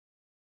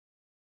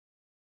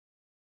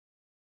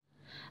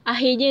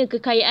Akhirnya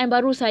kekayaan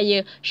baru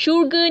saya.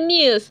 Syurga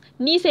Nils.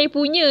 Ni saya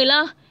punya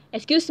lah.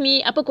 Excuse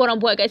me, apa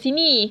korang buat kat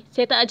sini?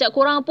 Saya tak ajak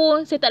korang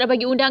pun. Saya tak ada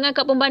bagi undangan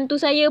kat pembantu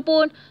saya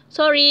pun.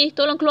 Sorry,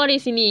 tolong keluar dari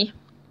sini.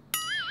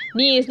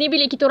 Nils, ni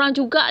bilik kita orang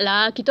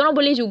jugalah. Kita orang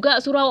boleh juga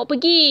suruh awak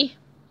pergi.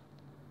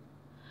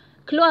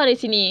 Keluar dari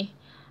sini.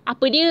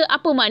 Apa dia?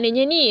 Apa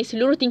maknanya ni?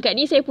 Seluruh tingkat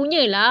ni saya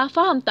punyalah.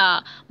 Faham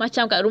tak?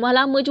 Macam kat rumah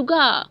lama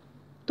juga.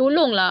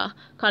 Tolonglah.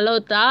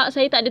 Kalau tak,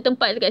 saya tak ada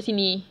tempat dekat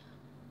sini.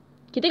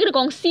 Kita kena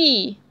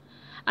kongsi.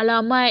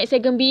 Alamak,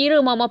 saya gembira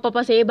mama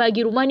papa saya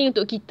bagi rumah ni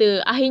untuk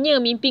kita.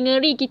 Akhirnya mimpi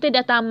ngeri kita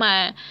dah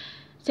tamat.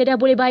 Saya dah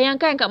boleh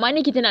bayangkan kat mana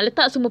kita nak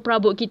letak semua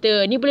perabot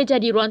kita. Ni boleh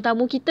jadi ruang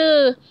tamu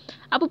kita.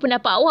 Apa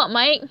pendapat awak,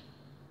 Mike?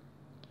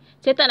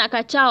 Saya tak nak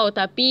kacau,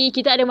 tapi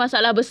kita ada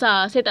masalah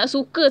besar. Saya tak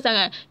suka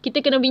sangat.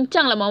 Kita kena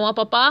bincang lah mama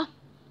papa.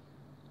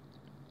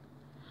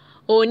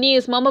 Oh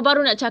Nils, mama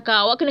baru nak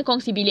cakap. Awak kena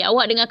kongsi bilik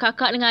awak dengan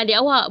kakak dengan adik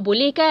awak.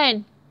 Boleh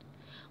kan?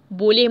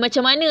 Boleh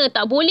macam mana?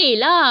 Tak boleh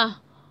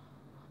lah.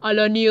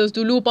 Alah Nils,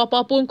 dulu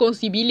papa pun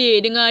kongsi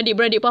bilik dengan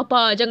adik-beradik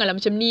papa. Janganlah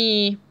macam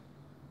ni.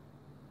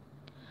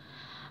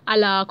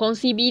 Alah,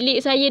 kongsi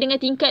bilik saya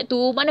dengan tingkat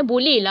tu mana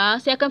boleh lah.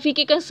 Saya akan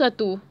fikirkan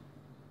sesuatu.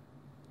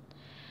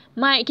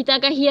 Mike, kita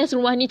akan hias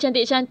rumah ni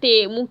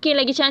cantik-cantik. Mungkin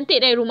lagi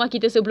cantik dari rumah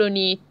kita sebelum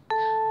ni.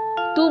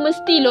 Tu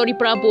mesti lori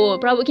perabot.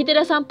 Perabot kita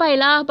dah sampai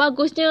lah.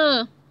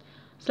 Bagusnya.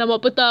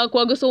 Selamat petang,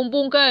 keluarga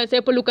Sombong kan?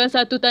 Saya perlukan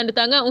satu tanda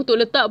tangan untuk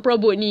letak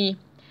perabot ni.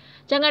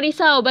 Jangan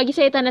risau, bagi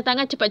saya tanda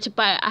tangan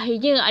cepat-cepat.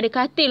 Akhirnya ada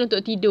katil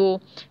untuk tidur.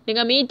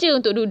 Dengan meja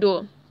untuk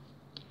duduk.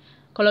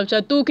 Kalau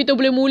macam tu, kita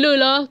boleh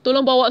mulalah.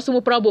 Tolong bawa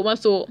semua perabot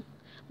masuk.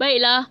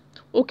 Baiklah.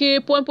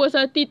 Okey, puan puas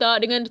hati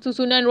tak dengan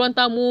susunan ruang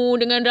tamu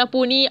dengan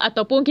dapur ni?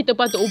 Ataupun kita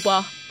patut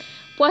ubah?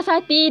 Puas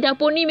hati,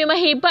 dapur ni memang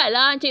hebat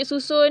lah Encik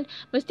susun.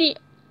 Mesti...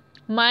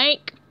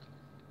 Mike.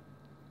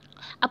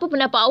 Apa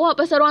pendapat awak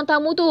pasal ruang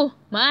tamu tu?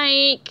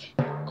 Mike.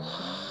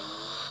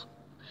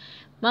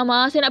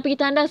 Mama, saya nak pergi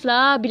tandas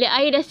lah. Bilik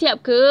air dah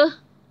siap ke?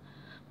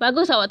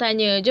 Bagus awak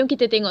tanya. Jom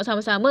kita tengok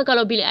sama-sama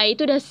kalau bilik air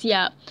tu dah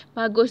siap.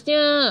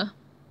 Bagusnya.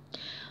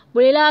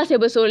 Bolehlah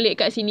saya bersolek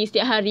kat sini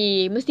setiap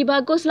hari. Mesti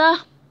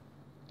baguslah.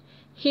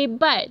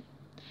 Hebat.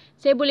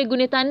 Saya boleh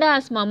guna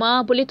tandas.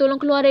 Mama, boleh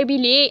tolong keluar dari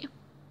bilik?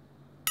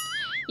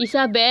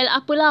 Isabel,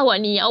 apalah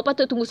awak ni? Awak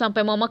patut tunggu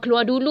sampai Mama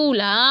keluar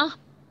dululah.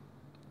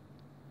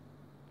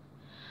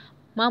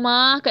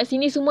 Mama, kat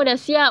sini semua dah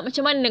siap.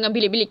 Macam mana dengan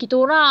bilik-bilik kita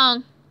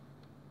orang?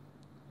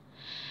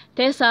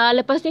 Tessa,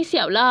 lepas ni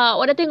siap lah.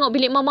 Awak dah tengok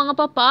bilik Mama dengan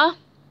Papa?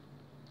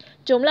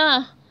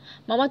 Jomlah.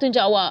 Mama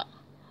tunjuk awak.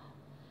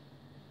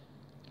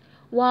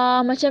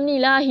 Wah, macam ni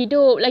lah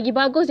hidup. Lagi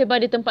bagus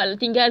daripada tempat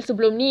tinggal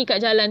sebelum ni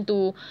kat jalan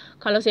tu.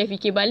 Kalau saya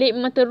fikir balik,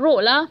 memang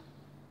teruk lah.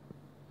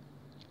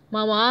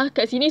 Mama,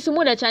 kat sini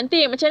semua dah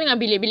cantik. Macam mana dengan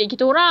bilik-bilik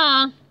kita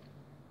orang?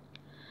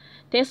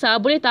 Tessa,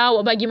 boleh tak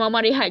awak bagi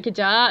Mama rehat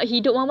kejap?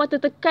 Hidup Mama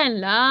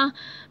tertekan lah.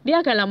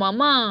 Biarkanlah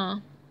Mama.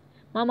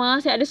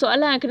 Mama, saya ada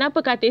soalan.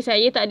 Kenapa katil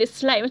saya tak ada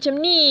slide macam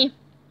ni?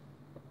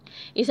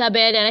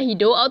 Isabel, dalam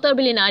hidup, awak tak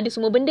boleh nak ada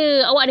semua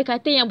benda. Awak ada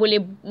katil yang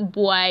boleh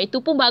buai. Itu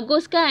pun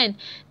bagus kan?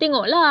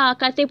 Tengoklah,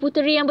 katil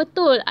puteri yang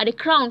betul. Ada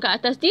crown kat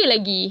atas dia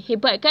lagi.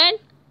 Hebat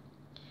kan?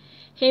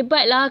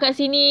 Hebatlah kat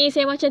sini.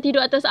 Saya macam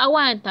tidur atas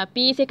awan.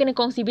 Tapi saya kena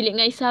kongsi bilik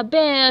dengan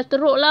Isabel.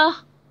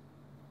 Teruklah.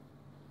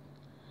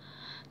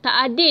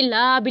 Tak adil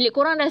lah. Bilik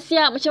korang dah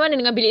siap. Macam mana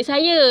dengan bilik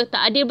saya?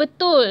 Tak adil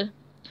betul.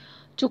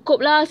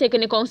 Cukuplah saya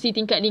kena kongsi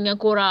tingkat dengan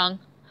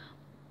korang.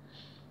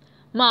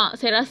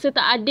 Mak, saya rasa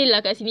tak adil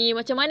lah kat sini.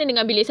 Macam mana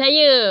dengan bilik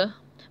saya?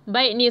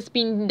 Baik, Nils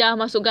pindah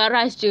masuk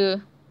garaj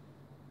je.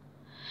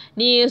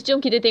 Nils,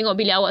 jom kita tengok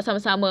bilik awak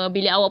sama-sama.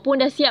 Bilik awak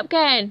pun dah siap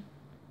kan?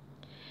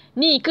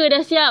 Ni ke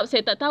dah siap?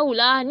 Saya tak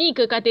tahulah. Ni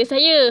ke katil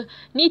saya?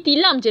 Ni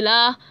tilam je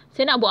lah.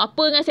 Saya nak buat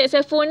apa dengan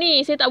saxophone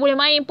ni? Saya tak boleh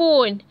main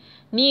pun.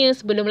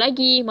 Nils, belum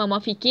lagi. Mama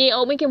fikir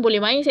awak mungkin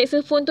boleh main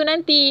saxophone tu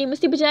nanti.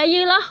 Mesti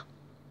berjaya lah.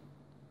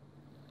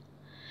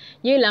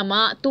 Yelah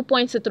mak, tu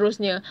point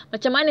seterusnya.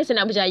 Macam mana saya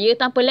nak berjaya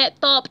tanpa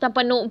laptop,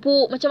 tanpa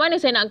notebook? Macam mana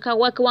saya nak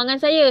kawal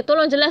kewangan saya?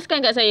 Tolong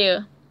jelaskan kat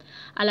saya.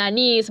 Alah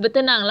Nis,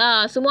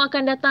 bertenanglah. Semua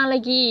akan datang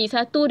lagi,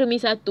 satu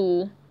demi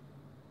satu.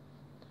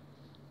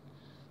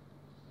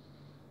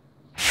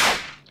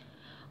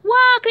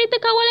 Wah, kereta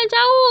kawalan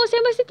jauh.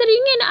 Saya mesti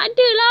teringin nak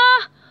ada lah.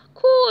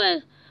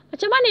 Cool.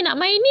 Macam mana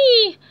nak main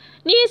ni?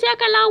 Ni saya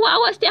akan lawak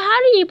awak setiap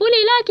hari.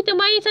 Bolehlah kita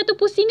main satu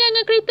pusingan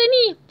dengan kereta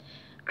ni.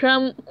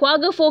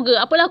 Keluarga Vogel,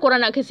 apalah korang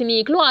nak ke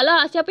sini?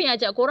 Keluarlah, siapa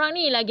yang ajak korang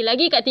ni?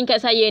 Lagi-lagi kat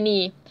tingkat saya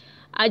ni.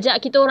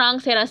 Ajak kita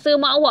orang, saya rasa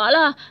mak awak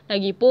lah.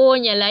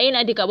 Lagipun yang lain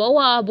ada kat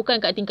bawah, bukan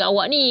kat tingkat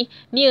awak ni.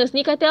 Nils,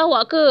 ni kata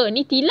awak ke?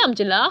 Ni tilam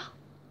je lah.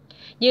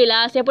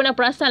 Yelah, saya pun dah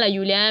perasan lah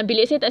Yulian.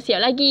 Bilik saya tak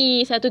siap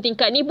lagi. Satu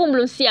tingkat ni pun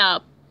belum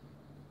siap.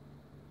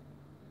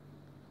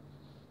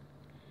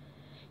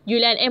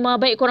 Yulian,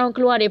 Emma, baik korang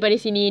keluar daripada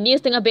sini.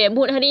 Nils tengah bad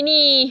mood hari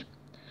ni.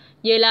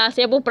 Yelah,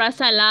 saya pun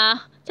perasan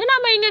lah. Saya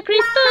nak main dengan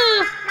kereta.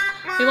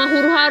 Memang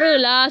huru-hara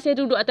lah. Saya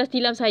duduk atas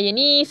tilam saya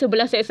ni.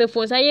 Sebelah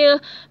saxophone saya.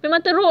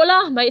 Memang teruk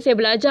lah. Baik saya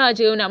belajar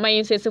je nak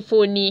main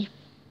saxophone ni.